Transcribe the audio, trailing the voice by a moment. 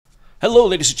Hello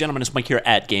ladies and gentlemen, it's Mike here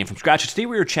at Game From Scratch. Today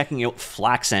we are checking out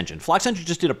Flax Engine. Flax Engine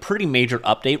just did a pretty major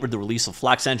update with the release of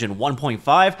Flax Engine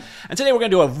 1.5, and today we're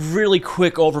going to do a really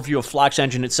quick overview of Flax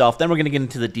Engine itself, then we're going to get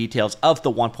into the details of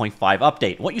the 1.5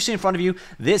 update. What you see in front of you,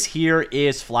 this here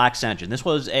is Flax Engine. This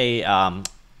was a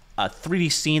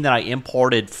 3D scene that I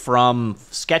imported from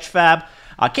Sketchfab.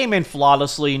 Came in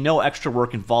flawlessly, no extra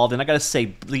work involved, and I gotta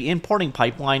say, the importing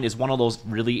pipeline is one of those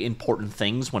really important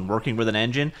things when working with an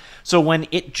engine. So when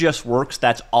it just works,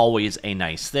 that's always a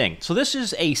nice thing. So this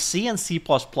is a C and C++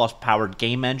 powered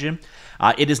game engine.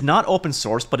 It is not open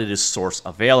source, but it is source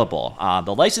available.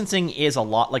 The licensing is a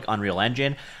lot like Unreal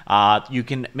Engine. You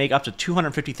can make up to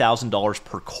 $250,000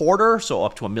 per quarter, so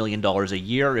up to $1 million a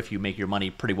year if you make your money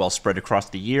pretty well spread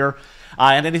across the year.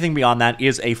 And anything beyond that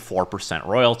is a 4%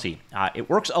 royalty. It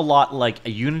works a lot like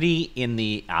a Unity in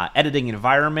the editing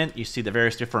environment. You see the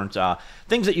various different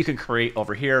things that you can create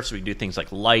over here. So we do things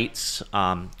like lights,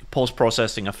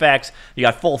 post-processing effects. You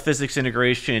got full physics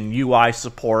integration, UI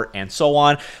support, and so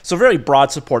on. So very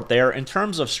broad support there. In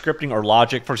terms of scripting or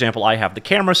logic, for example, I have the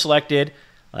camera selected,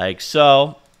 like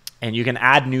so. And you can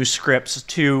add new scripts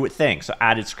to things. So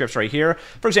added scripts right here.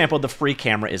 For example, the free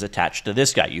camera is attached to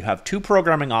this guy. You have two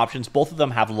programming options. Both of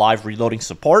them have live reloading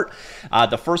support.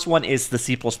 The first one is the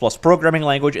C++ programming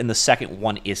language, and the second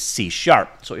one is C#.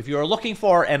 So if you're looking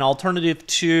for an alternative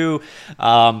to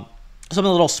something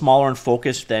a little smaller and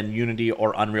focused than Unity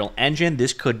or Unreal Engine,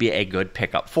 this could be a good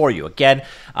pickup for you. Again,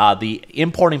 the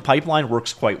importing pipeline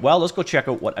works quite well. Let's go check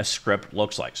out what a script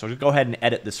looks like. So go ahead and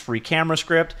edit this free camera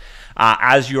script.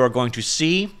 As you are going to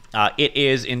see, it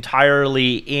is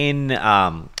entirely in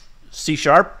C#.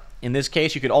 In this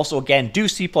case, you could also, again, do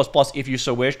C++ if you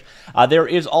so wished. There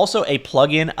is also a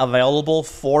plugin available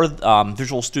for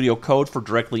Visual Studio Code for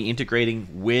directly integrating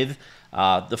with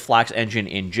the Flax engine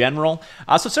in general.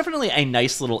 So it's definitely a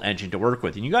nice little engine to work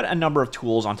with. And you got a number of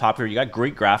tools on top here. You got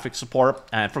great graphics support.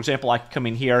 For example, I could come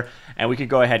in here and we could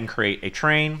go ahead and create a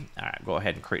train. Go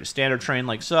ahead and create a standard train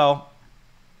like so.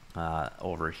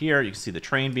 Over here, you can see the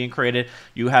train being created.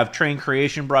 You have train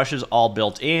creation brushes all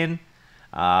built in.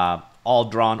 All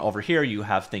drawn over here. You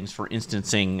have things for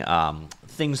instancing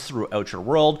things throughout your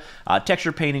world,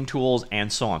 texture painting tools,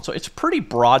 and so on. So it's pretty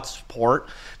broad support.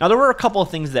 Now, there were a couple of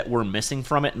things that were missing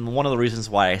from it, and one of the reasons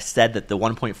why I said that the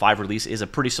 1.5 release is a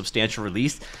pretty substantial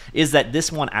release is that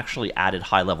this one actually added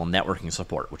high-level networking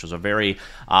support, which was a very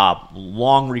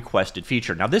long-requested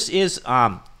feature. Now, this is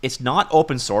it's not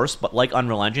open source, but like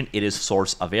Unreal Engine, it is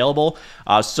source available.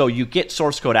 So you get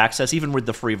source code access even with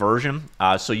the free version.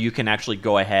 So you can actually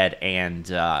go ahead and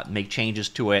make changes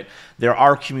to it. There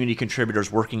are community contributors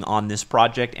working on this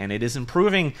project, and it is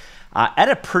improving at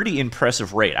a pretty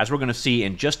impressive rate, as we're going to see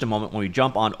in just a moment when we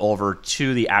jump on over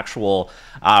to the actual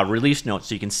release notes,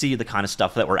 so you can see the kind of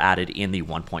stuff that were added in the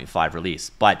 1.5 release.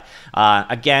 But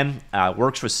again,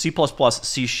 works with C++,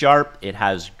 C#. It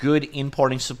has good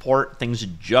importing support. Things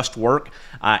just work.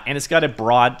 And it's got a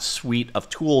broad suite of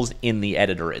tools in the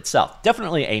editor itself.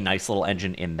 Definitely a nice little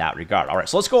engine in that regard. All right,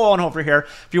 so let's go on over here.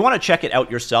 If you want to check it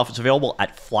out yourself, it's available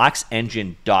at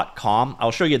flaxengine.com.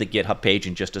 I'll show you the GitHub page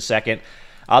in just a second.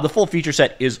 The full feature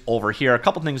set is over here. A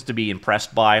couple things to be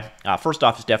impressed by. First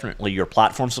off is definitely your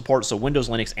platform support. So Windows,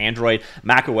 Linux, Android,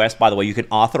 Mac OS. By the way, you can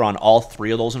author on all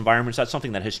three of those environments. That's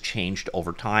something that has changed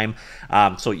over time.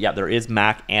 So yeah, there is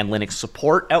Mac and Linux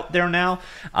support out there now.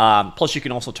 Plus, you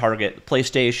can also target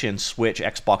PlayStation, Switch,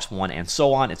 Xbox One, and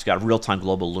so on. It's got real-time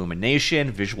global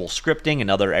illumination, visual scripting,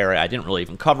 another area I didn't really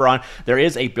even cover on. There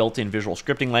is a built-in visual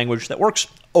scripting language that works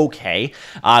okay.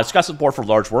 It's got support for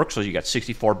large work, so you got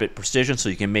 64-bit precision, so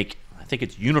you can make, I think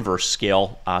it's universe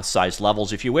scale size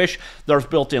levels if you wish. There's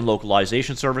built-in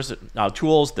localization service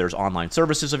tools. There's online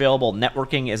services available.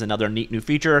 Networking is another neat new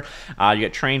feature. You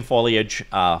get train foliage,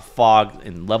 fog,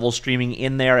 and level streaming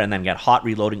in there, and then you got hot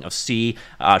reloading of C#,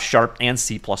 and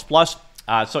C++.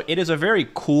 So it is a very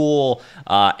cool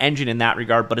engine in that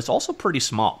regard, but it's also pretty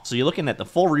small. So you're looking at the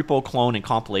full repo clone and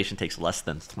compilation takes less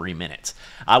than 3 minutes,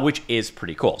 which is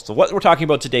pretty cool. So what we're talking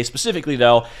about today specifically,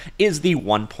 though, is the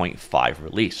 1.5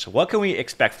 release. So what can we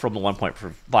expect from the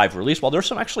 1.5 release? Well, there's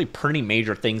some actually pretty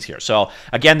major things here. So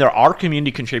again, there are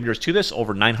community contributors to this,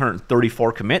 over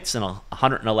 934 commits and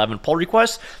 111 pull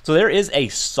requests. So there is a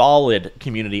solid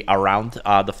community around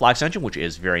the Flax engine, which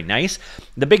is very nice.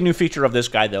 The big new feature of this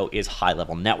guy, though, is high-level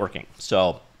networking.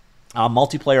 So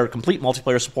complete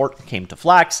multiplayer support came to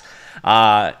Flax.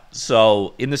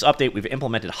 So in this update, we've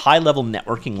implemented high-level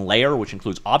networking layer, which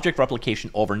includes object replication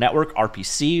over network,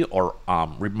 RPC, or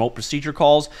remote procedure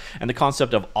calls, and the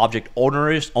concept of object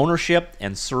ownership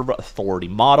and server authority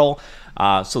model.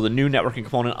 So the new networking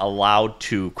component allowed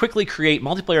to quickly create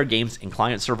multiplayer games in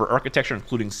client-server architecture,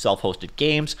 including self-hosted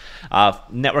games.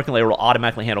 Networking layer will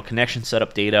automatically handle connection,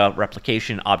 setup, data,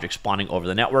 replication, object spawning over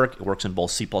the network. It works in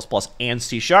both C++ and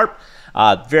C#.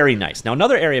 Very nice. Now,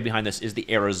 another area behind this is the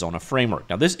Arizona framework.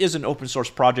 Now, this is an open source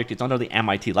project. It's under the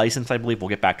MIT license, I believe. We'll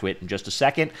get back to it in just a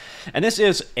second. And this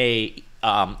is a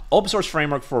open source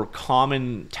framework for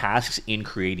common tasks in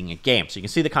creating a game. So you can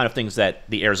see the kind of things that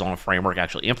the Arizona framework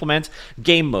actually implements: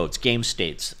 game modes, game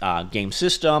states, game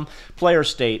system, player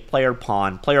state, player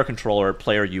pawn, player controller,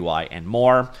 player UI, and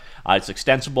more. It's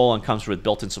extensible and comes with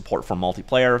built-in support for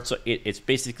multiplayer. So it's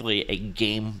basically a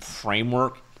game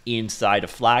framework inside of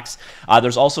Flax.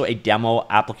 There's also a demo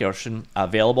application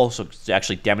available, so it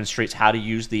actually demonstrates how to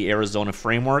use the Arizona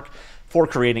framework for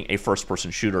creating a first-person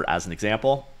shooter, as an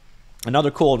example.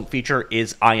 Another cool feature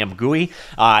is ImGui.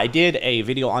 I did a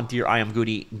video on Dear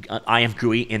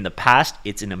ImGui in the past.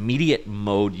 It's an immediate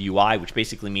mode UI, which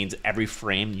basically means every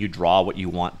frame you draw what you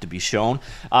want to be shown.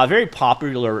 Very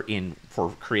popular for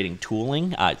creating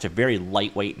tooling. It's a very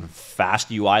lightweight and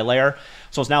fast UI layer.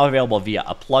 So it's now available via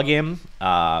a plugin.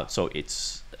 So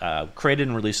it's created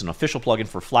and released an official plugin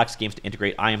for Flax games to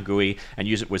integrate ImGui and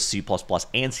use it with C++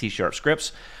 and C#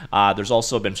 scripts. There's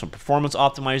also been some performance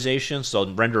optimization. So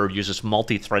the renderer uses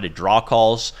multi-threaded draw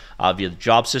calls via the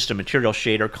job system. Material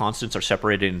shader constants are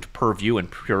separated into per view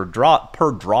and per draw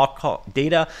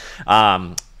data.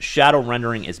 Shadow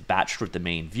rendering is batched with the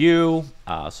main view.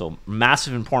 So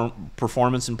massive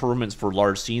performance improvements for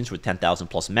large scenes with 10,000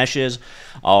 plus meshes,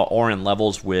 or in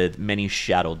levels with many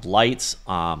shadowed lights.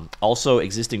 Also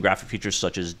existing graphic features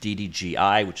such as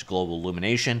DDGI, which is global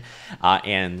illumination,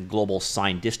 and global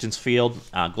sign distance field.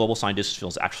 Global sign distance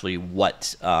field is actually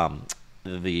what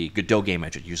the Godot game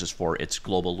engine uses for its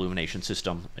global illumination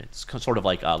system. It's sort of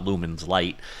like Lumen's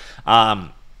light.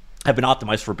 Have been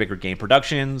optimized for bigger game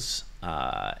productions.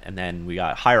 And then we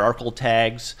got hierarchical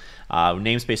tags.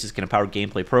 Namespaces can empower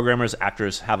gameplay programmers.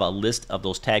 Actors have a list of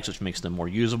those tags, which makes them more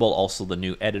usable. Also, the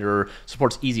new editor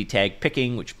supports easy tag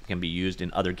picking, which can be used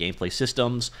in other gameplay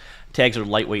systems. Tags are a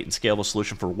lightweight and scalable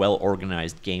solution for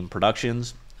well-organized game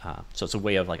productions. So it's a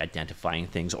way of like identifying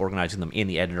things, organizing them in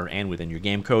the editor and within your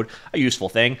game code. A useful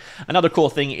thing. Another cool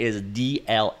thing is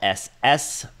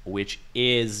DLSS, which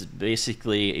is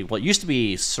basically what used to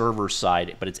be server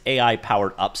side, but it's AI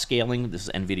powered upscaling. This is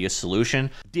NVIDIA's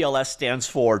solution. DLS stands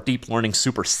for Deep Learning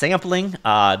Super Sampling.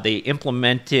 They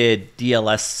implemented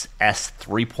DLSS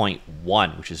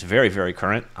 3.1, which is very, very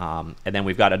current. And then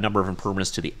we've got a number of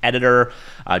improvements to the editor,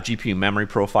 GPU memory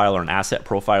profiler and asset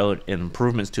profiler,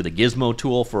 improvements to the Gizmo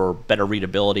tool for better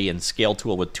readability, and scale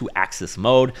tool with 2-axis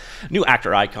mode, new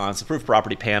actor icons, improved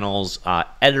property panels,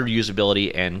 editor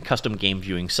usability, and custom game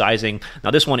viewing sizing.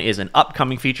 Now this one is an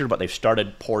upcoming feature, but they've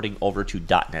started porting over to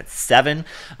 .NET 7.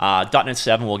 .NET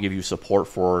 7 will give you support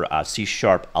for C#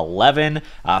 11,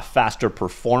 faster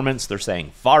performance. They're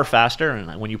saying far faster,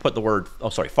 and when you put the word,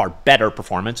 far better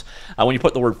performance. When you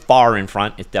put the word far in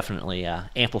front, it definitely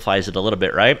amplifies it a little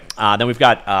bit, right? Then we've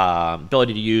got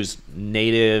ability to use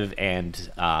native and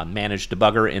managed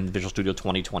debugger in Visual Studio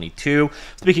 2022.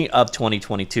 Speaking of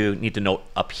 2022, need to note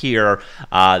up here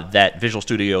that Visual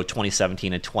Studio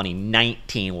 2017 and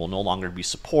 2019 will no longer be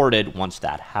supported once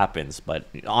that happens. But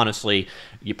honestly,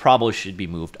 you probably should be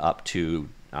moved up to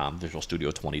Visual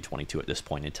Studio 2022 at this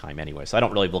point in time anyway. So I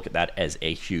don't really look at that as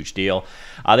a huge deal.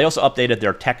 They also updated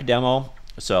their tech demo.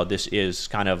 So this is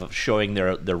kind of showing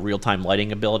their real-time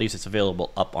lighting abilities. It's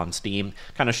available up on Steam.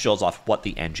 Kind of shows off what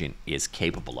the engine is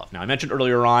capable of. Now, I mentioned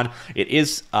earlier on, it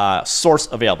is source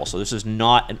available. So this is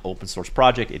not an open source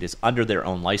project. It is under their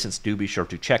own license. Do be sure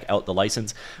to check out the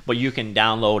license. But you can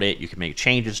download it. You can make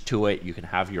changes to it. You can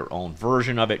have your own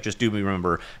version of it. Just do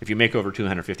remember, if you make over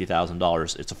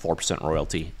 $250,000, it's a 4%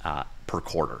 royalty per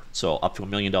quarter. So up to $1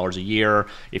 million a year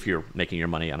if you're making your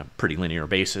money on a pretty linear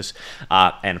basis,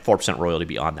 and 4% royalty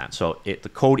beyond that. So the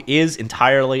code is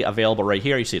entirely available right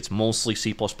here. You see it's mostly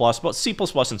C++, but C++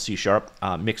 and C#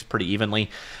 mixed pretty evenly.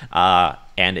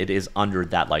 And it is under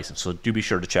that license. So do be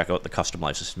sure to check out the custom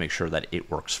license to make sure that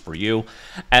it works for you.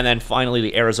 And then finally,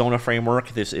 the Arizona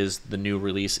framework. This is the new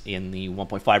release in the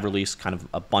 1.5 release, kind of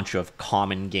a bunch of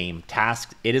common game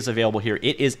tasks. It is available here.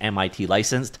 It is MIT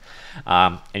licensed.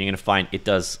 And you're going to find it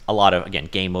does a lot of, again,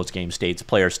 game modes, game states,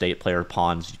 player state, player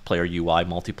pawns, player UI,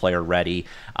 multiplayer ready.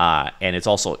 And it's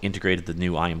also integrated the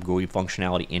new ImGui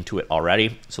functionality into it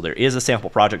already. So there is a sample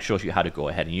project, shows you how to go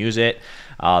ahead and use it.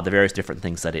 the various different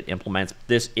things that it implements.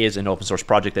 This is an open source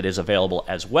project that is available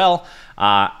as well,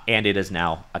 and it is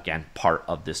now, again, part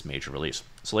of this major release.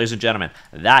 So ladies and gentlemen,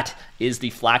 that is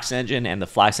the Flax Engine and the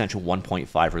Flax Engine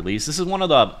 1.5 release. This is one of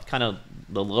the kind of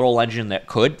the little engine that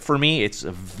could for me. It's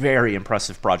a very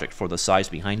impressive project for the size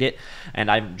behind it, and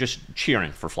I'm just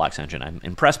cheering for Flax Engine. I'm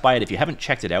impressed by it. If you haven't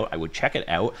checked it out, I would check it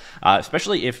out,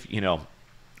 especially if, you know,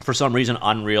 for some reason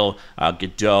Unreal,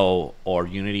 Godot, or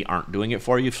Unity aren't doing it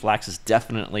for you. Flax is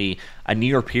definitely a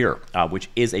near peer, which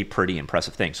is a pretty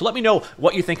impressive thing. So let me know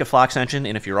what you think of Flax Engine,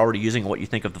 and if you're already using, what you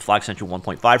think of the Flax Engine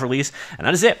 1.5 release. And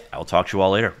that is it. I will talk to you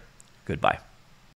all later. Goodbye.